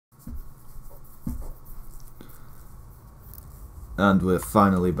And we're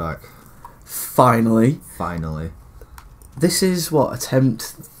finally back. Finally. Finally. This is what, attempt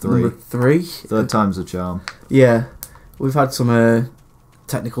Three. number 3? Third time's a charm. Yeah. We've had some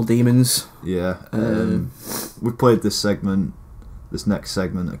technical demons. Yeah. We played this next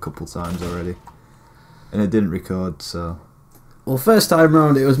segment a couple times already. And it didn't record, so... Well, first time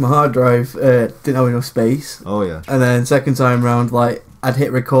round it was my hard drive, didn't have enough space. Oh yeah. And then second time round, like, I'd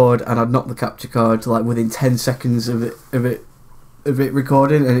hit record and I'd knocked the capture card like within 10 seconds of it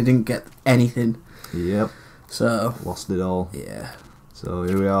recording, and it didn't get anything. Yep. So lost it all. Yeah. So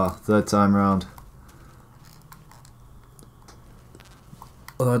here we are, third time round.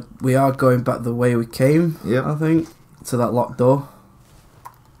 We are going back the way we came. Yep. I think to that locked door.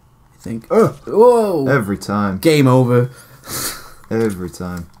 I think. Oh! Whoa! Every time. Game over. Every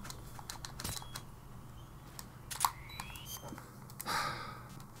time.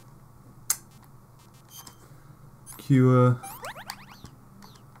 Cure.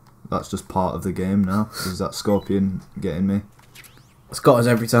 That's just part of the game now. Is that scorpion getting me? It's got us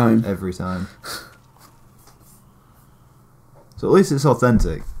every time. Every time. So at least it's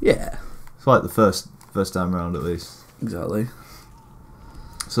authentic. Yeah. It's like the first time round at least. Exactly.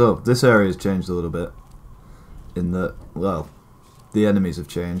 So this area has changed a little bit. In that, well, the enemies have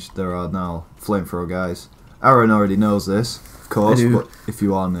changed. There are now flamethrower guys. Aaron already knows this, of course, but if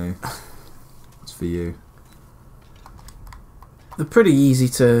you are new, it's for you. They're pretty easy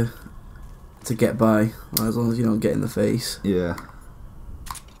to get by, as long as you don't get in the face. Yeah.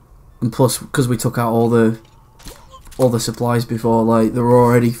 And plus, because we took out all the supplies before, like, they're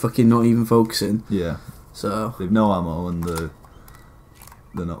already fucking not even focusing. Yeah. So they've no ammo and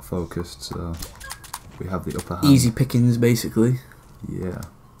they're not focused, so we have the upper hand. Easy pickings, basically. Yeah.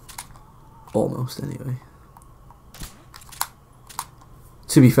 Almost, anyway.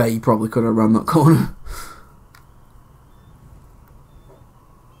 To be fair, you probably could have run that corner.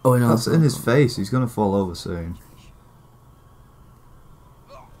 Oh no, that's in his face. He's gonna fall over soon.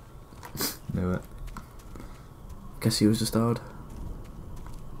 Knew it. Guess he was just hard.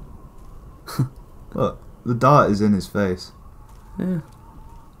 Look, the dart is in his face. Yeah.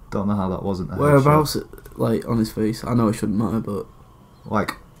 Don't know how that wasn't a whereabouts, like, on his face? I know it shouldn't matter, but...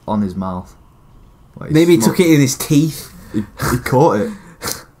 like, on his mouth. Like maybe he took it in his teeth. He caught it.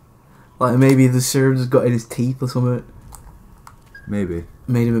 Like, maybe the serum just got in his teeth or something. Maybe.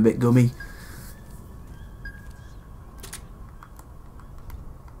 Made him a bit gummy.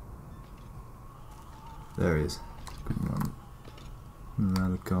 There he is. Come on.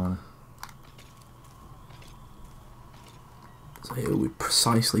 Around the corner. So here we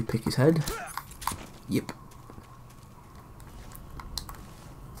precisely pick his head. Yep.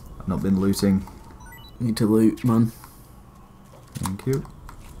 I've not been looting. Need to loot, man. Thank you.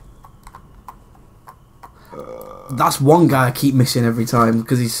 That's one guy I keep missing every time,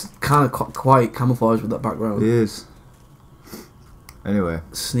 because he's kind of quite camouflaged with that background. He is. Anyway.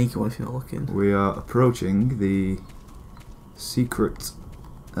 Sneaky one if you're not looking. We are approaching the secret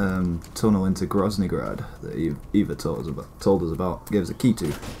tunnel into Groznyj Grad that Eva told us about, gave us a key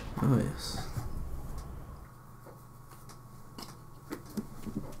to. Oh yes.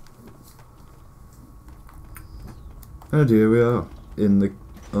 Oh dear, we are in the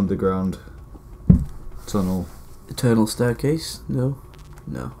underground tunnel. Eternal staircase? No.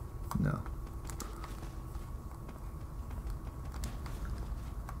 No. No.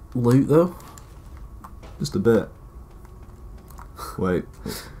 Loot though? Just a bit. Wait.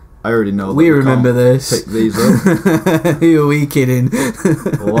 I already know. We remember this. Pick these up. Who are we kidding?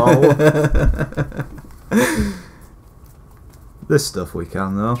 Lol. This stuff we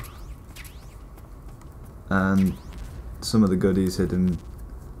can though. And some of the goodies hidden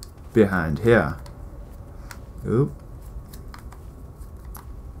behind here. Oop.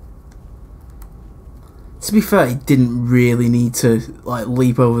 To be fair, he didn't really need to like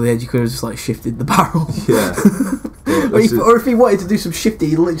leap over the edge. He could have just like shifted the barrel. Yeah. or if he wanted to do some shifting,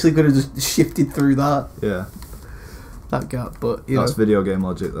 he literally could have just shifted through that. Yeah. That gap, but you that's know. video game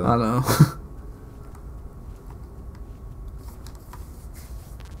logic though. I know.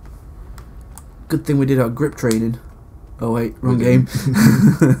 Good thing we did our grip training. Oh wait, wrong game.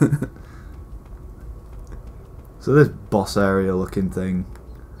 So this boss area looking thing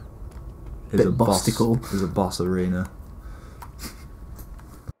is a boss arena.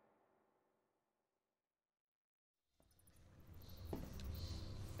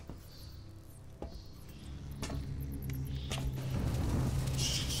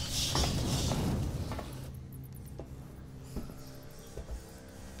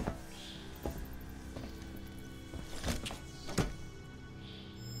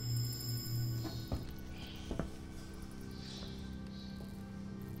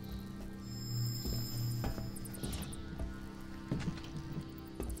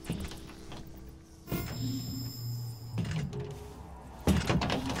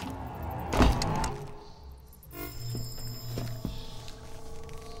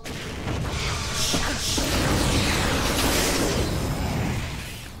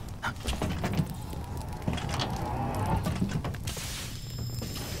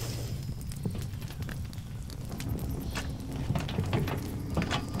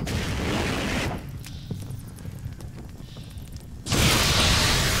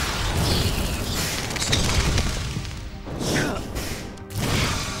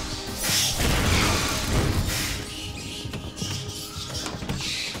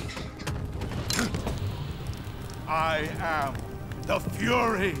 I am the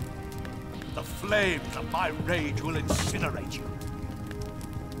Fury. The flames of my rage will incinerate you.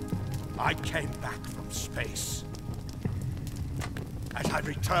 I came back from space. As I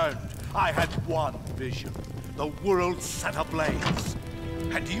returned, I had one vision. The world set ablaze.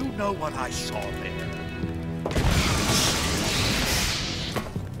 And do you know what I saw there?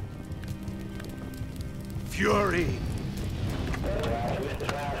 Fury.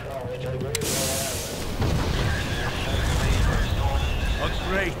 A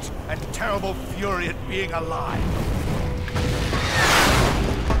great and terrible fury at being alive.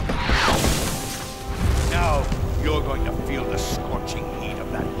 Now you're going to feel the scorching heat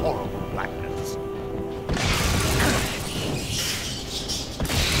of that horrible blackness.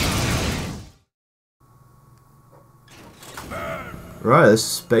 Right, this is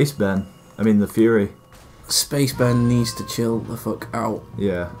Space Ben. I mean, the Fury. Space Ben needs to chill the fuck out.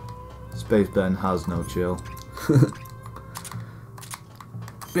 Yeah. Space Ben has no chill.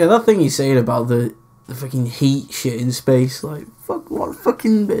 Yeah, that thing he's saying about the fucking heat shit in space, like, fuck, what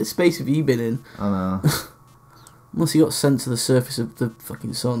fucking bit of space have you been in? I know. Unless you got sent to the surface of the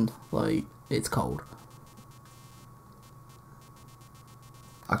fucking sun, like, it's cold.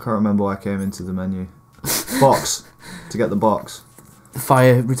 I can't remember why I came into the menu. Box. To get the box. The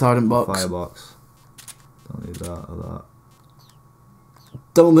fire retardant box. Firebox. Don't need that or that.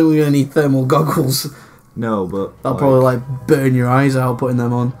 Don't think we're gonna need thermal goggles. No, but That'll probably like burn your eyes out putting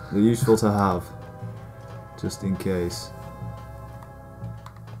them on. they're useful to have, just in case.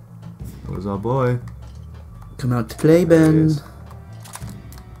 Where's our boy? Come out to play, There he Ben. is.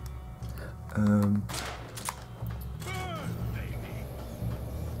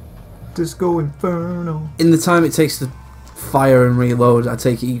 Disco Inferno. In the time it takes to fire and reload, I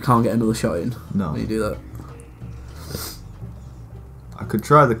take it you can't get another shot in No. when you do that. I could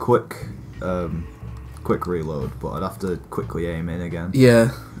try the quick reload, but I'd have to quickly aim in again.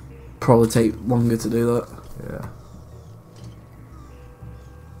 Yeah, probably take longer to do that. Yeah.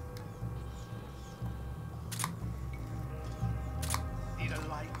 Need a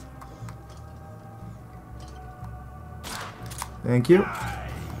light. Thank you.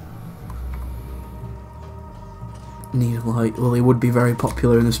 Need a light. Well, he would be very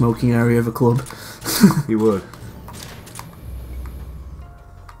popular in the smoking area of a club. He would.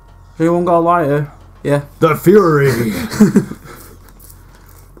 Anyone got a lighter? Yeah. The Fury!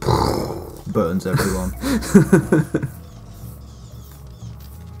 Burns everyone.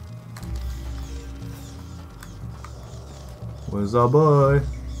 Where's our boy?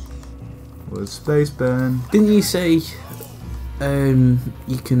 Where's Space Ben? Didn't you say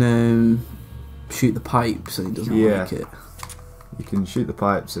you can shoot the pipes and it doesn't Yeah. like it? You can shoot the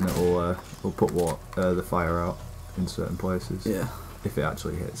pipes and it'll put the fire out in certain places. Yeah. If it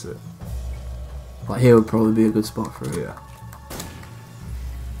actually hits it. Like here would probably be a good spot for it. Yeah.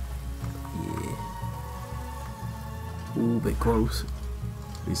 Yeah. Ooh, a bit close.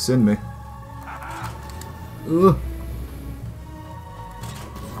 He's seen me. Ugh.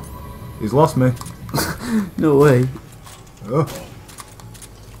 He's lost me. No way. Oh.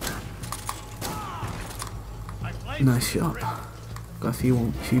 Nice shot. Got a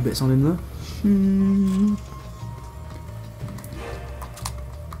few bits on him there.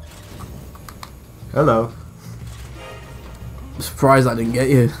 Hello. I'm surprised I didn't get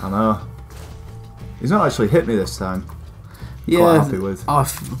you. I know. He's not actually hit me this time. Yeah. Quite happy with.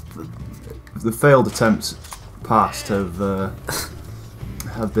 The failed attempts past have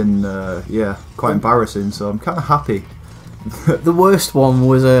been quite embarrassing. So I'm kind of happy. The worst one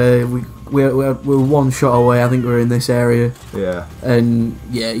was we were one shot away. I think we were in this area, Yeah. and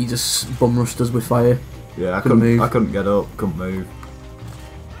yeah, he just bum rushed us with fire. Yeah. Couldn't move. I couldn't get up. Couldn't move.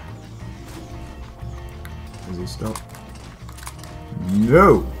 Does he stop?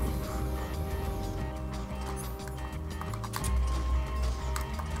 No.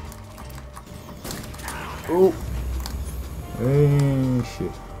 Oh, Hey,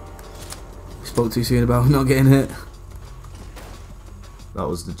 shit. spoke too soon about not getting hit. That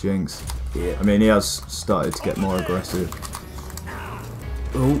was the jinx. Yeah. I mean, he has started to get more aggressive.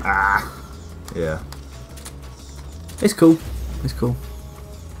 Oh, Yeah. it's cool. It's cool.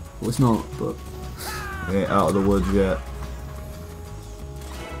 Well, it's not, but He ain't out of the woods yet.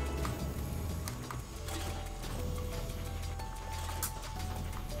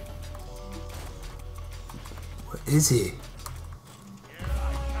 Where is he?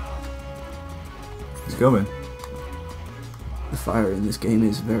 He's coming. the fire in this game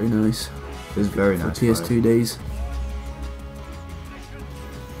is very nice. It's very For nice. PS2 days.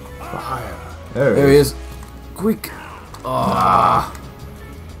 Fire. There There he he is. is. Quick. Ah.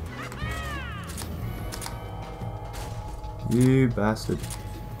 You bastard.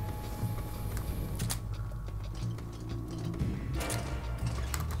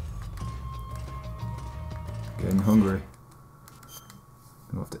 Getting hungry.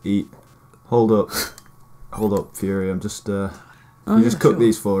 Gonna have to eat. Hold up. Hold up, Fury. I'm just, you just cook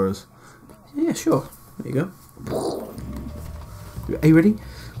these for us. Yeah, sure. There you go. Are you ready?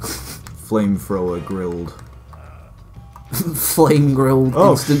 Flamethrower grilled. Flame grilled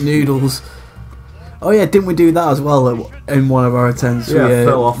instant noodles. Oh yeah, didn't we do that as well in one of our attempts? Yeah,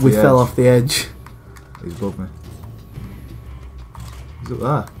 we fell off the edge. He's above me. He's up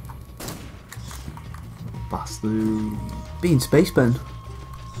there. Bastard. Being Spaceman.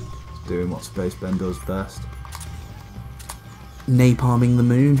 Doing what Spaceman does best. Napalming the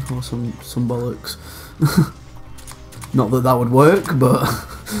moon or some bollocks. Not that that would work, but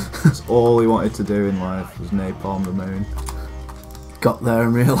that's all he wanted to do in life was napalm the moon. Got there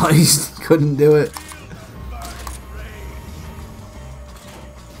and realised couldn't do it.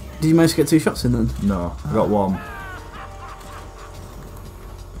 Did you manage to get 2 shots in then? No, I got 1.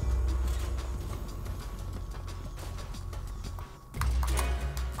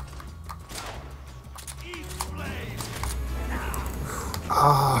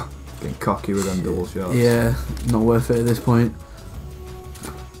 Ah, getting cocky with them double shots. Yeah, not worth it at this point.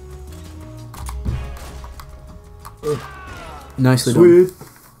 Nicely Sweet. done.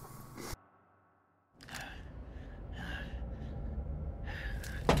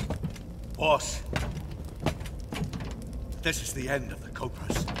 Boss, this is the end of the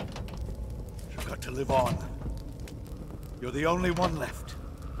Cobras. You've got to live on. You're the only one left.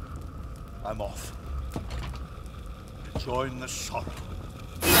 I'm off. To join the sorrow.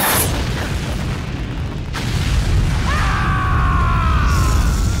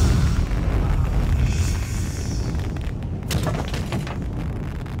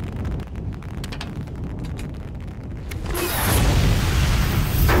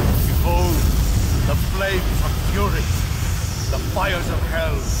 From fury, the fires of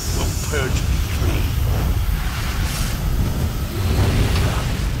hell will purge me clean.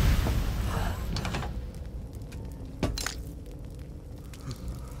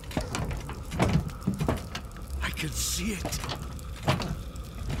 I can see it.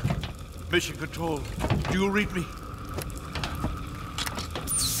 Mission Control, do you read me?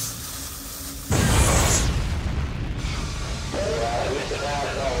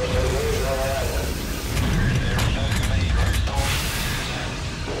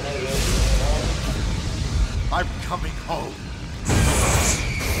 I'm coming home.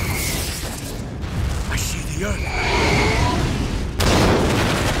 I see the earth.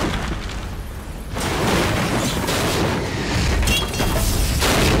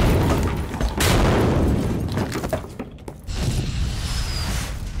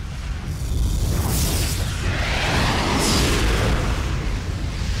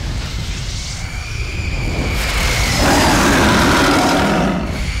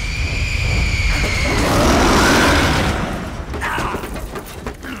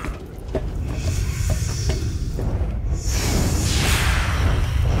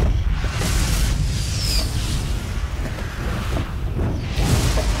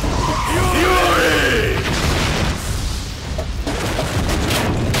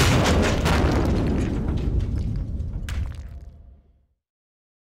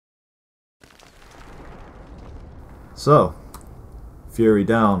 So, Fury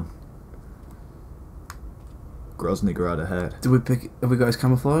down. Groznyj Grad ahead. Did we pick? Have we got his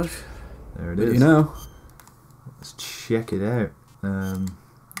camouflage? There it is. You know. Let's check it out.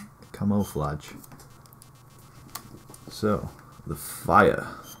 Camouflage. So, the fire.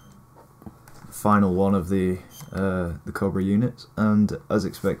 Final one of the Cobra units, and as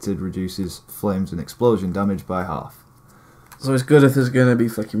expected, reduces flames and explosion damage by half. So it's good if there's gonna be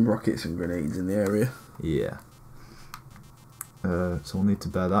fucking rockets and grenades in the area. Yeah. So we'll need to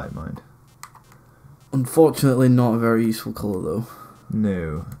bear that in mind. Unfortunately, not a very useful colour though.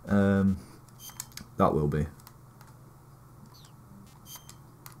 No. That will be.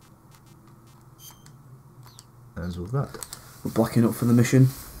 As with that. We're blacking up for the mission.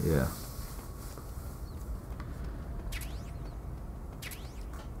 Yeah.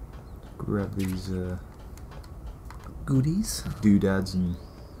 Grab these Goodies. doodads and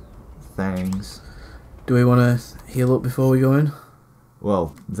things. Do we want to heal up before we go in?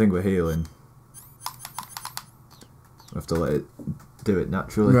 Well, I think we're healing. We have to let it do it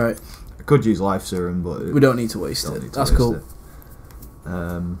naturally. Right. I could use life serum, but We don't need to waste it. That's cool.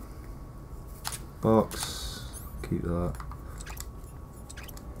 Box. Keep that.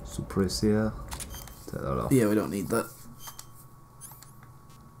 Suppressor. Take that off. Yeah, we don't need that.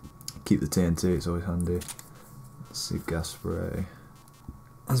 Keep the TNT, it's always handy. See gas spray.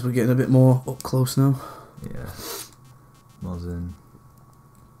 As we're getting a bit more up close now. Yeah. Mosin.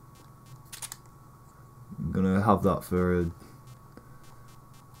 I'm gonna have that for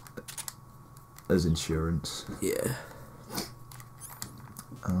as insurance. Yeah.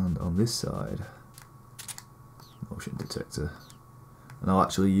 And on this side, motion detector. And I'll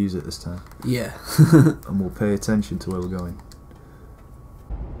actually use it this time. Yeah. And we'll pay attention to where we're going.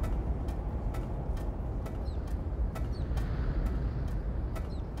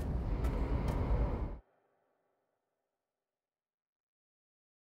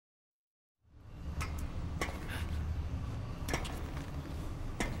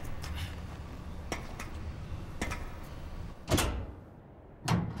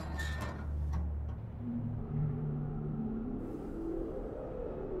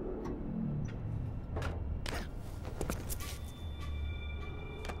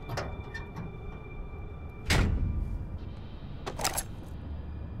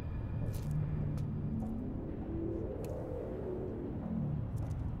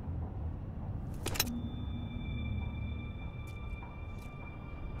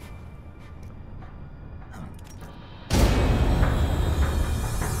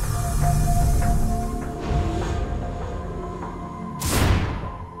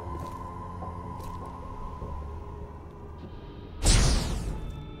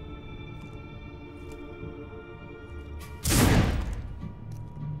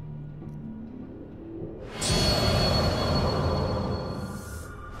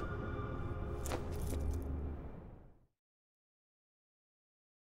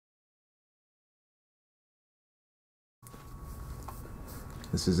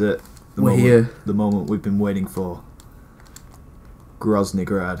 This is it. We're here. The moment we've been waiting for. Groznyj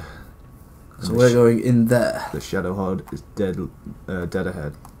Grad. So we're going in there. The Shagohod is dead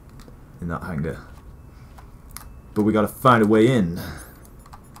ahead in that hangar. But we gotta find a way in.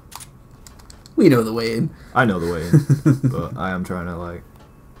 We know the way in. I know the way in, but I am trying to like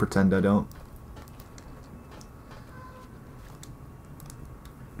pretend I don't.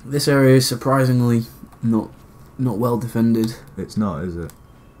 This area is surprisingly not well defended. It's not, is it?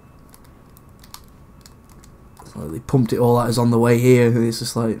 It's like they pumped it all at us on the way here, and it's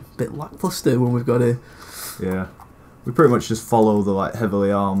just like a bit lackluster when we've got to. Yeah, we pretty much just follow the like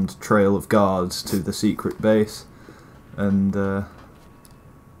heavily armed trail of guards to the secret base, and yeah,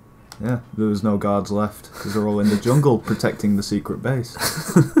 there was no guards left because they're all in the jungle protecting the secret base.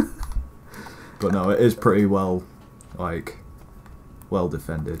 But no, it is pretty well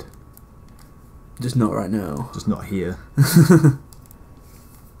defended. Just not right now. Just not here.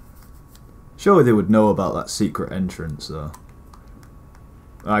 Surely they would know about that secret entrance, though.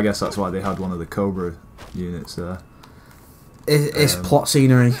 I guess that's why they had one of the Cobra units there. It's plot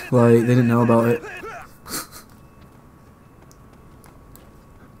scenery. Like, they didn't know about it.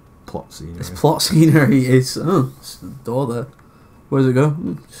 Plot scenery. It's plot scenery. It's a door there. Where does it go?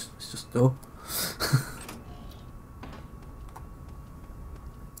 It's just a door.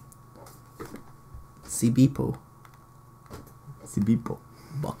 Sibipo. Sibipo.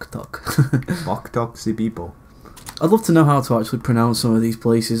 Boktok. Boktok Sibipo. I'd love to know how to actually pronounce some of these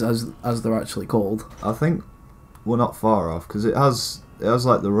places as they're actually called. I think we're not far off because it has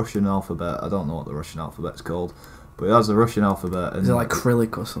like the Russian alphabet. I don't know what the Russian alphabet's called, but it has the Russian alphabet. And is it like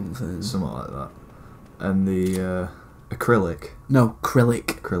Cyrillic or something? Something like that. And the acrylic. No, Cyrillic.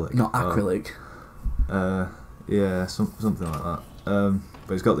 Acrylic. Not acrylic. Yeah, something like that.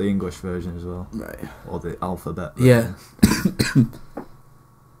 But it's got the English version as well. Right. Or the alphabet version. Yeah.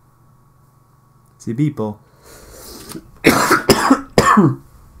 Sibipo.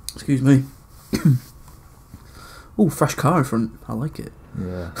 Excuse me. Oh, fresh car in front. I like it.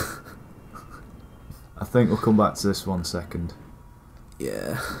 Yeah. I think we'll come back to this one second.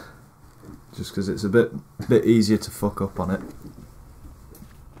 Yeah. Just because it's a bit easier to fuck up on it.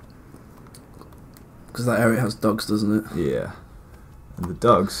 Because that area has dogs, doesn't it? Yeah. And the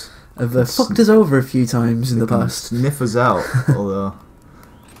dogs have fucked us over a few times in the past. Sniff us out, although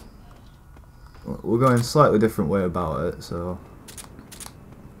we're going a slightly different way about it, so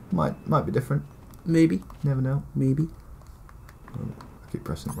might be different. Maybe. Never know. Maybe. I keep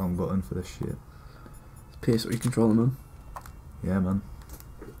pressing the wrong button for this shit. It's PS3 controller, man. Yeah, man.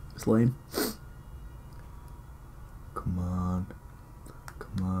 It's lame. Come on.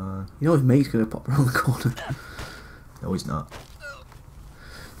 Come on. You know his mate's gonna pop around the corner. No, he's not.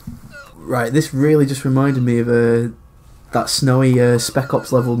 Right, this really just reminded me of that snowy Spec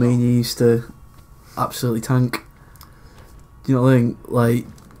Ops level me and you used to absolutely tank. Do you know what I mean? Like,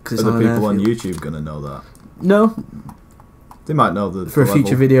 cause are the people on YouTube gonna know that? No. They might know the for a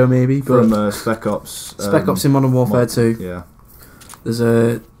future video maybe. But from Spec Ops. Spec Ops in Modern Warfare 2. Yeah. There's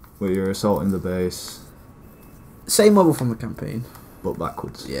a where you're assaulting the base. Same level from the campaign, but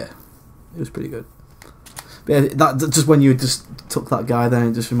backwards. Yeah, it was pretty good. But yeah, that just when you just took that guy, then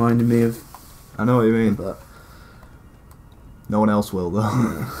it just reminded me of. I know what you mean. That. No one else will though.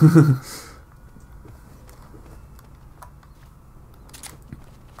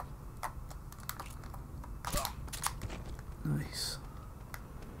 Nice.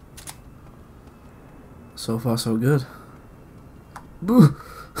 So far, so good. Boo.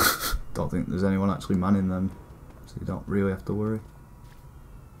 Don't think there's anyone actually manning them, so you don't really have to worry.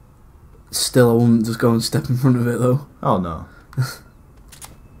 Still, I wouldn't just go and step in front of it though. Oh no.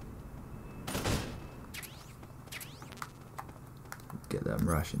 Get them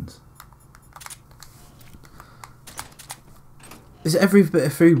rations. Is every bit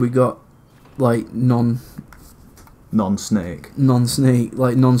of food we got like non-snake,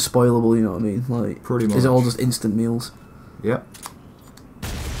 like non-spoilable? You know what I mean? Like pretty much. Is it all just instant meals? Yep.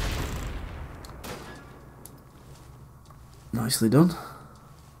 Nicely done.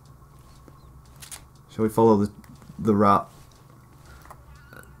 Shall we follow the rat?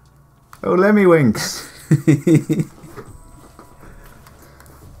 Oh, Lemmy Winks. This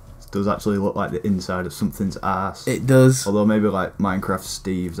does actually look like the inside of something's ass. It does. Although maybe like Minecraft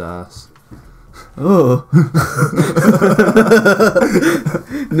Steve's ass. Oh.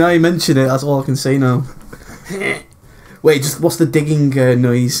 Now you mention it, that's all I can say now. Wait, just what's the digging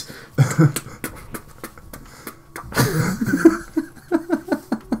noise?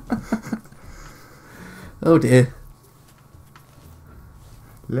 Oh dear.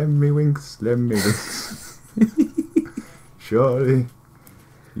 Lemmy Winks, Lemmy Winks. Surely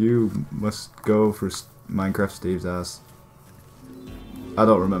you must go for Minecraft Steve's ass. I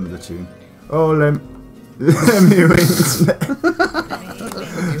don't remember the tune. Oh, Lemmy Winks.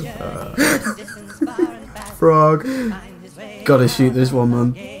 Frog. Gotta shoot this one,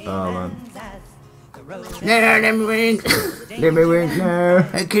 man. Oh man. No, Lemmy Winks. Lemmy Winks, no.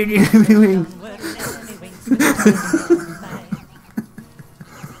 I killed you, Lemmy Winks.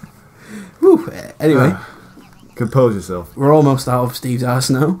 Whew. Anyway, compose yourself. We're almost out of Steve's ass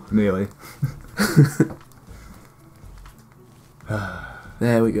now. Nearly.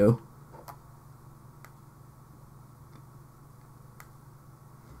 There we go.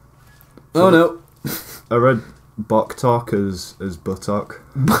 So oh no. I read Bok Talk as Buttock.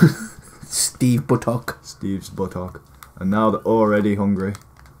 Steve Buttock. Steve's Buttock. And now they're already hungry.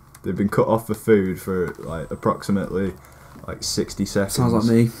 They've been cut off for food for like approximately like 60 seconds. Sounds like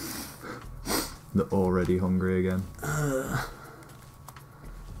me. They're already hungry again.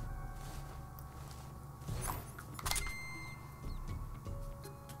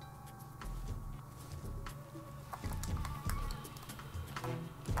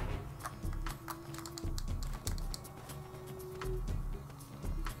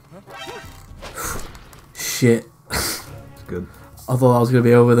 Shit. It's good. I thought I was going to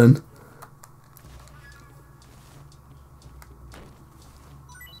be over then.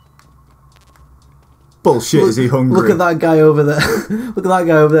 Bullshit, is he hungry? Look at that guy over there. Look at that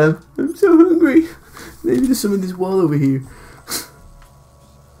guy over there. I'm so hungry. Maybe there's some in this wall over here.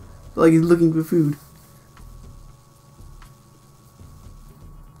 Like he's looking for food.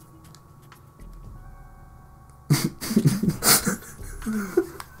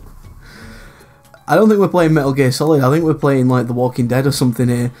 I don't think we're playing Metal Gear Solid. I think we're playing like The Walking Dead or something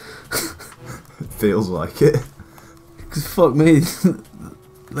here. It feels like it. Cause fuck me,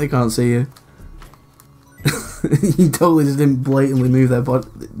 they can't see you. You totally just didn't blatantly move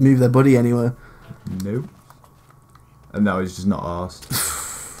their body anywhere. Nope. And now he's just not arsed.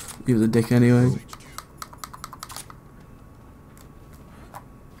 He was a dick anyway.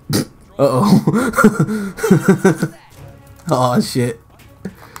 Uh-oh. Oh shit.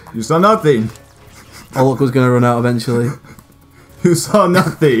 You saw nothing. All luck was gonna run out eventually. You saw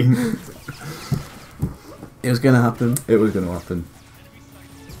nothing. It was gonna happen. It was gonna happen.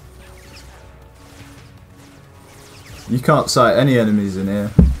 You can't sight any enemies in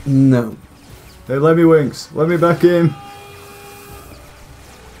here. No. Hey, let me Winks. Let me back in.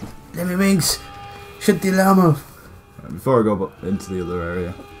 Let me Winks. Shut the alarm off. Right, before I go into the other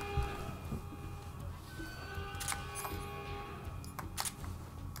area.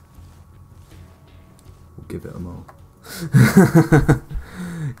 We'll give it a mo.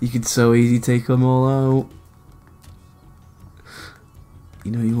 You could so easy take them all out.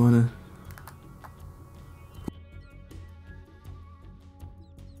 You know you wanna.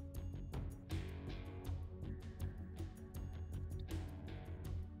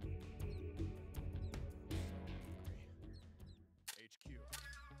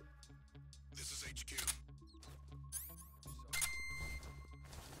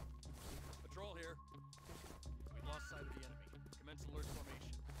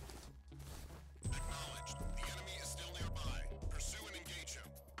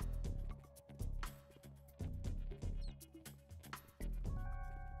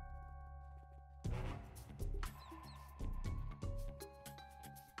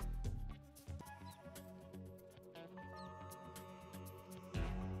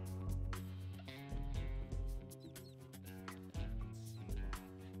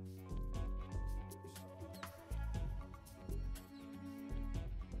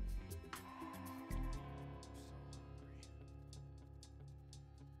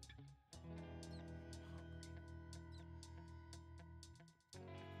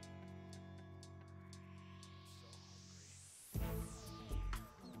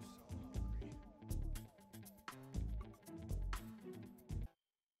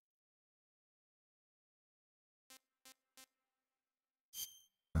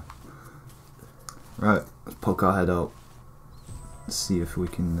 Right, let's poke our head out. See if we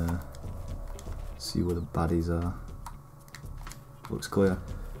can see where the baddies are. Looks clear.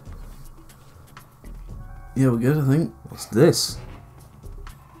 Yeah, we're good, I think. What's this?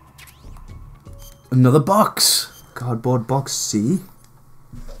 Another box! Cardboard box C?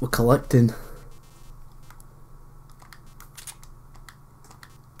 We're collecting.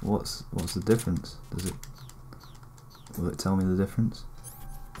 What's the difference? Will it tell me the difference?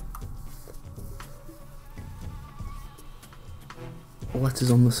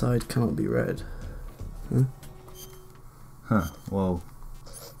 Letters on the side cannot be read. Huh, well,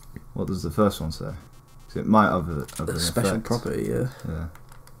 what does the first one say? So it might have a special effect. property, yeah. Yeah.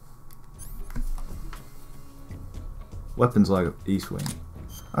 Weapons like East Wing.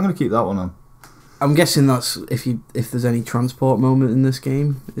 I'm gonna keep that one on. I'm guessing that's if there's any transport moment in this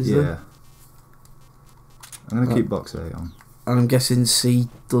game, is there? I'm gonna keep box A on. And I'm guessing C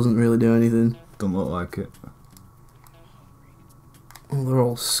doesn't really do anything. Don't look like it. Oh, they're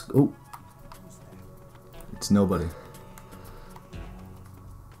all... Oh. It's nobody.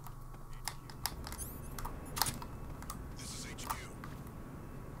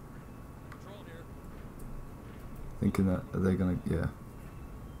 Thinking that, are they gonna... Yeah.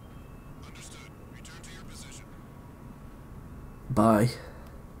 Bye.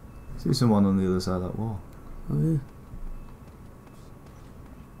 See someone on the other side of that wall. Oh, yeah.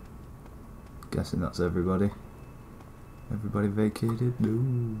 Guessing that's everybody. Everybody vacated?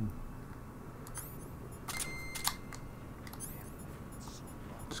 No.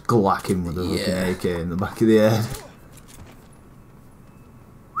 Just glack him with a fucking AK in the back of the head.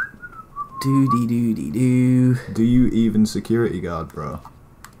 Doody doody doo. Do you even security guard, bro?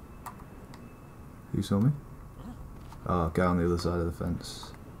 Who saw me? Oh, guy on the other side of the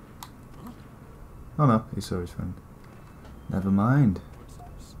fence. Oh no, he saw his friend. Never mind.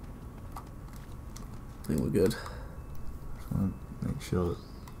 I think we're good. Just want to make sure that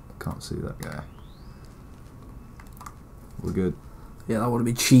I can't see that guy. We're good. Yeah, that would have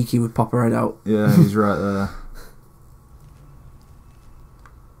been cheeky with pop her head out. Yeah, he's right there.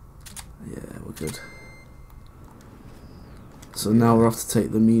 Yeah, we're good. So now we're off to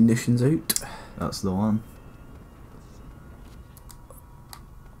take the munitions out. That's the one.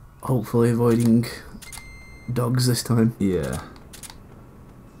 Hopefully avoiding dogs this time. Yeah.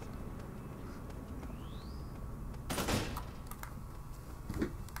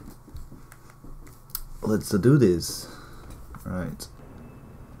 Let's do this. Right.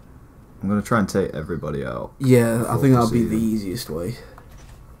 I'm gonna try and take everybody out. Yeah, I think that'll be the proceeding. easiest way.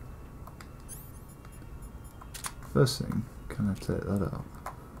 First thing, can I take that out?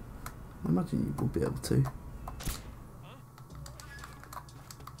 I imagine you will be able to.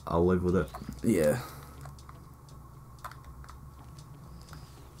 I'll live with it. Yeah.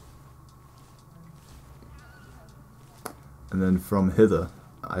 And then from hither,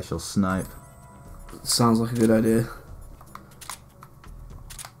 I shall snipe. Sounds like a good idea.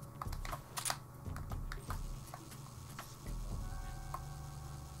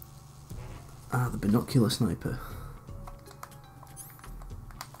 Ah, the binocular sniper.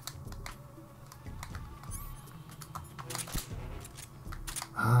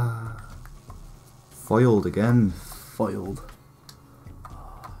 Ah. Foiled again. Foiled.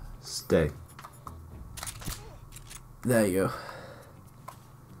 Stay. There you go.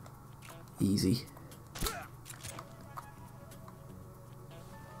 Easy.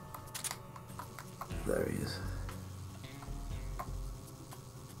 There he is.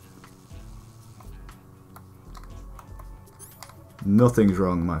 Nothing's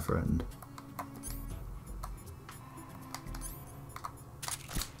wrong, my friend.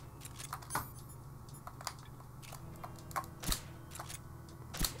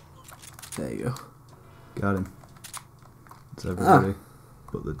 There you go. Got him. It's everybody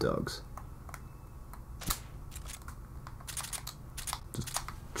but the dogs. Just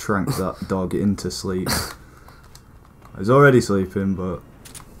trank that dog into sleep. He's already sleeping, but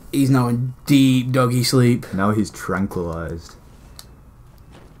He's now in deep doggy sleep. now he's tranquilized.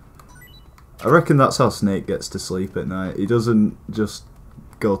 I reckon that's how Snake gets to sleep at night. He doesn't just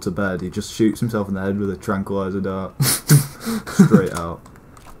go to bed, he just shoots himself in the head with a tranquilizer dart. Straight out.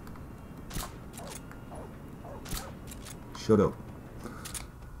 Shut up.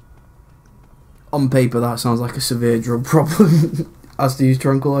 On paper, that sounds like a severe drug problem. Has to use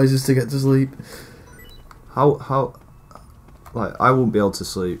tranquilizers to get to sleep. How, like, I wouldn't be able to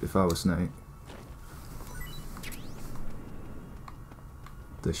sleep if I was Snake.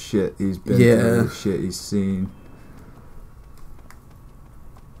 The shit he's been through, the shit he's seen.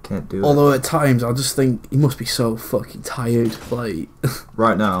 Can't do it. Although at times, I just think he must be so fucking tired. Like,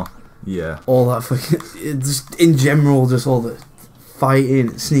 Right now, Yeah. All that fucking... Just in general, just all the fighting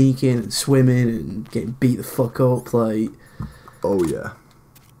and sneaking and swimming and getting beat the fuck up, like... Oh, yeah.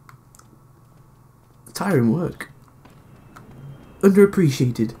 Tiring work.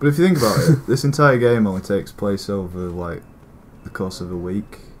 Underappreciated. But if you think about it, this entire game only takes place over, like, the course of a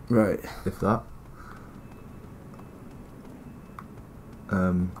week. Right. If that.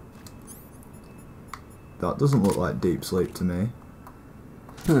 That doesn't look like deep sleep to me.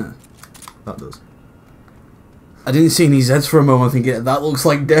 Huh. That does. I didn't see any Zeds for a moment thinking, that looks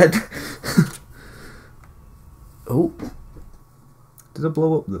like dead. Oh. Did I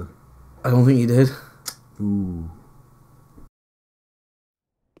blow up the... I don't think you did. Ooh.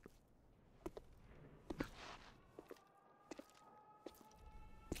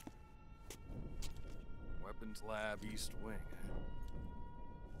 Weapons Lab East Wing.